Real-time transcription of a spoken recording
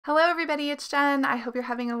Hello everybody, it's Jen. I hope you're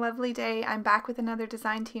having a lovely day. I'm back with another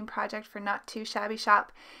design team project for Not2Shabby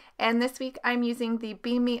shop, and this week I'm using the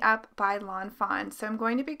Beam Me Up by Fawn. So I'm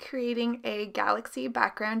going to be creating a galaxy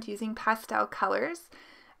background using pastel colors.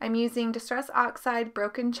 I'm using Distress Oxide,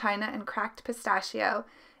 Broken China, and Cracked Pistachio,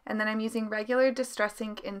 and then I'm using regular Distress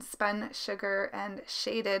ink in Spun Sugar and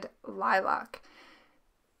Shaded Lilac,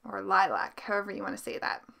 or Lilac, however you want to say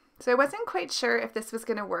that. So I wasn't quite sure if this was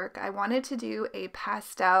going to work. I wanted to do a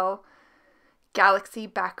pastel galaxy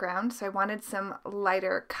background, so I wanted some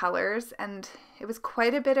lighter colors, and it was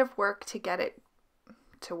quite a bit of work to get it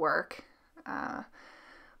to work.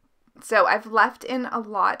 So I've left in a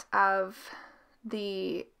lot of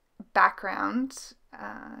the background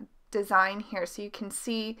design here, so you can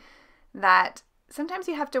see that sometimes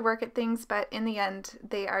you have to work at things, but in the end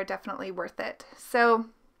they are definitely worth it. So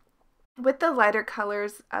with the lighter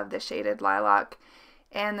colors of the Shaded Lilac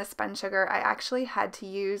and the Spun Sugar, I actually had to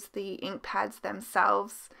use the ink pads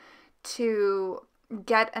themselves to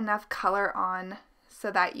get enough color on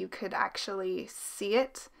so that you could actually see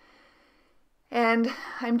it. And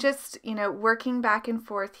I'm just, working back and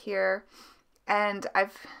forth here, and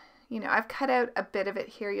I've cut out a bit of it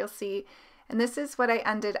here, you'll see, and this is what I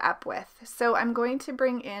ended up with. So I'm going to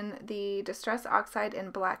bring in the Distress Oxide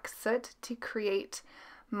in Black Soot to create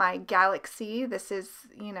my galaxy. This is,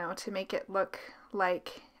 to make it look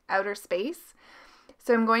like outer space.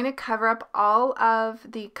 So I'm going to cover up all of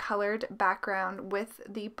the colored background with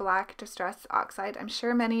the black Distress Oxide. I'm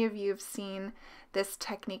sure many of you have seen this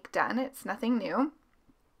technique done. It's nothing new,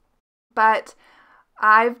 but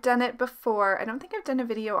I've done it before. I don't think I've done a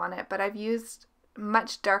video on it, but I've used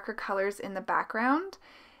much darker colors in the background.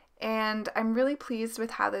 And I'm really pleased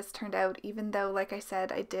with how this turned out, even though, like I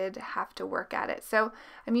said, I did have to work at it. So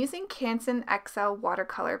I'm using Canson XL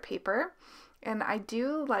watercolor paper, and I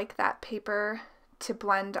do like that paper to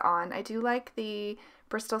blend on. I do like the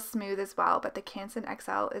Bristol Smooth as well, but the Canson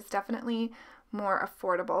XL is definitely more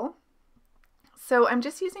affordable. So I'm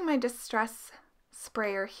just using my Distress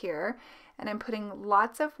sprayer here, and I'm putting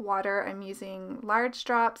lots of water. I'm using large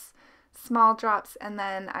drops, small drops, and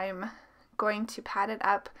then I'm going to pat it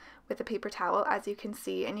up with a paper towel, as you can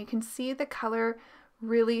see, and you can see the color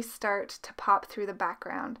really start to pop through the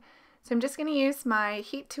background. So I'm just going to use my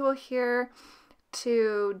heat tool here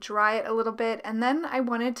to dry it a little bit, and then I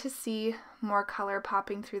wanted to see more color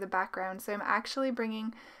popping through the background, so I'm actually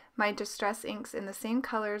bringing my Distress inks in the same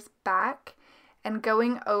colors back and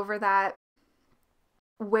going over that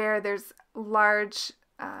where there's large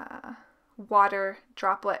water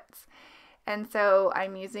droplets. And so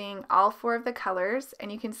I'm using all 4 of the colors,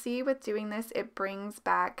 and you can see with doing this, it brings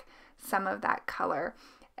back some of that color.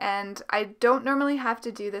 And I don't normally have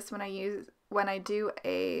to do this when I do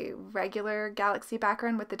a regular galaxy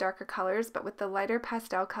background with the darker colors, but with the lighter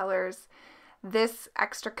pastel colors, this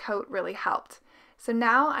extra coat really helped. So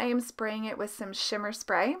now I am spraying it with some shimmer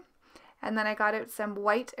spray, and then I got out some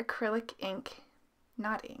white acrylic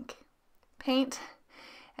paint,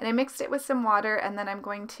 and I mixed it with some water, and then I'm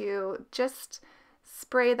going to just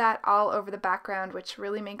spray that all over the background, which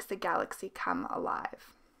really makes the galaxy come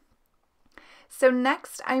alive. So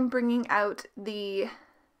next I'm bringing out the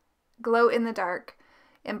glow in the dark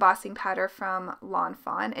embossing powder from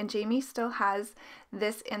Fawn, and Jamie still has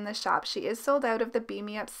this in the shop. She is sold out of the Beam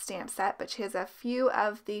Me Up stamp set, but she has a few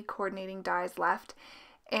of the coordinating dies left,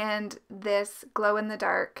 and this glow in the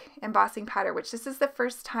dark embossing powder, which this is the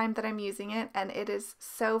first time that I'm using it, and it is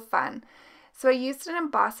so fun. So I used an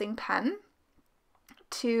embossing pen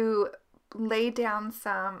to lay down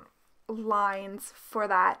some lines for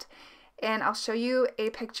that, and I'll show you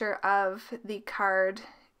a picture of the card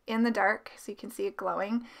in the dark so you can see it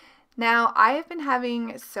glowing. Now, I have been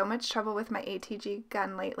having so much trouble with my ATG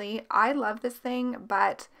gun lately. I love this thing,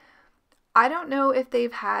 but I don't know if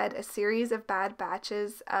they've had a series of bad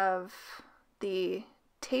batches of the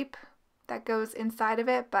tape that goes inside of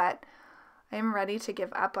it, but I'm ready to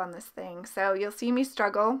give up on this thing. So you'll see me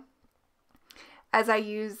struggle as I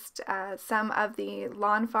used some of the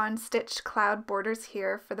Fawn stitched cloud borders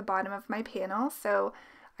here for the bottom of my panel. So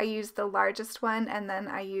I used the largest one, and then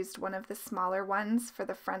I used one of the smaller ones for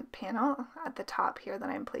the front panel at the top here that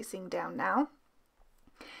I'm placing down now.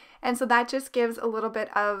 And so that just gives a little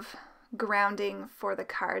bit of grounding for the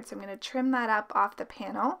card. So I'm going to trim that up off the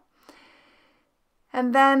panel.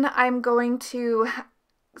 And then I'm going to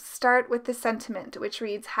start with the sentiment, which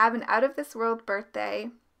reads, "Have an out of this world birthday,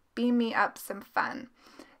 beam me up some fun."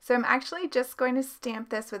 So I'm actually just going to stamp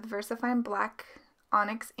this with VersaFine Black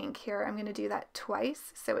Onyx ink here. I'm going to do that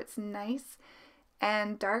twice so it's nice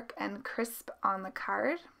and dark and crisp on the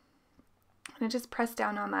card. I'm going to just press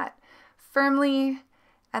down on that firmly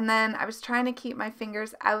And then I was trying to keep my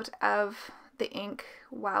fingers out of the ink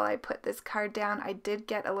while I put this card down. I did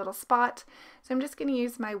get a little spot, so I'm just going to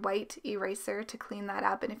use my white eraser to clean that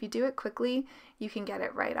up, and if you do it quickly, you can get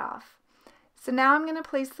it right off. So now I'm going to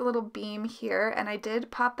place the little beam here, and I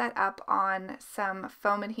did pop that up on some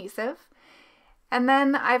foam adhesive. And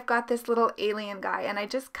then I've got this little alien guy, and I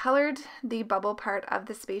just colored the bubble part of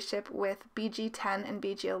the spaceship with BG10 and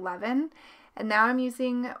BG11. And now I'm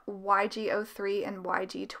using YG03 and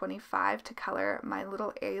YG25 to color my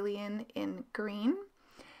little alien in green.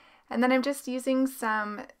 And then I'm just using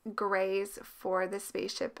some grays for the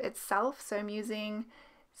spaceship itself. So I'm using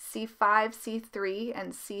C5, C3,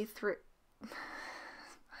 and C3.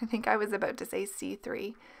 I think I was about to say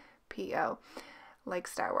C3PO, like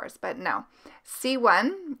Star Wars, but no.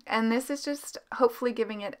 C1, and this is just hopefully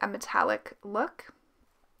giving it a metallic look.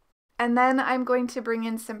 And then I'm going to bring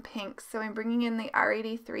in some pinks. So I'm bringing in the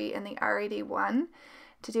R83 and the R81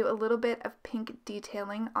 to do a little bit of pink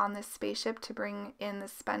detailing on this spaceship to bring in the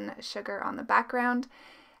spun sugar on the background.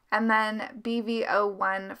 And then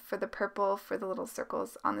BV01 for the purple for the little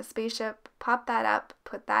circles on the spaceship. Pop that up,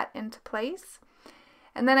 put that into place.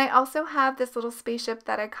 And then I also have this little spaceship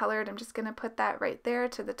that I colored. I'm just going to put that right there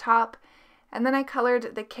to the top. And then I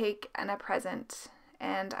colored the cake and a present.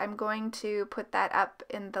 And I'm going to put that up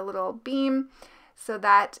in the little beam, so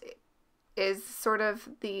that is sort of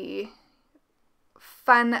the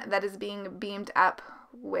fun that is being beamed up,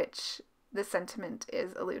 which the sentiment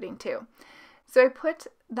is alluding to. So I put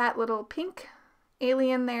that little pink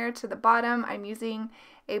alien there to the bottom. I'm using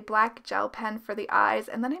a black gel pen for the eyes,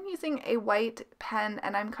 and then I'm using a white pen,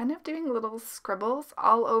 and I'm kind of doing little scribbles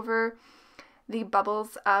all over the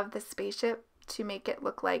bubbles of the spaceship to make it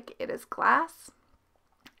look like it is glass.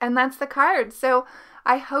 And that's the card. So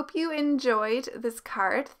I hope you enjoyed this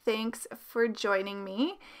card. Thanks for joining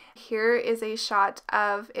me. Here is a shot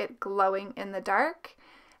of it glowing in the dark.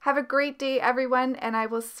 Have a great day, everyone, and I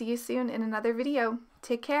will see you soon in another video.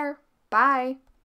 Take care. Bye.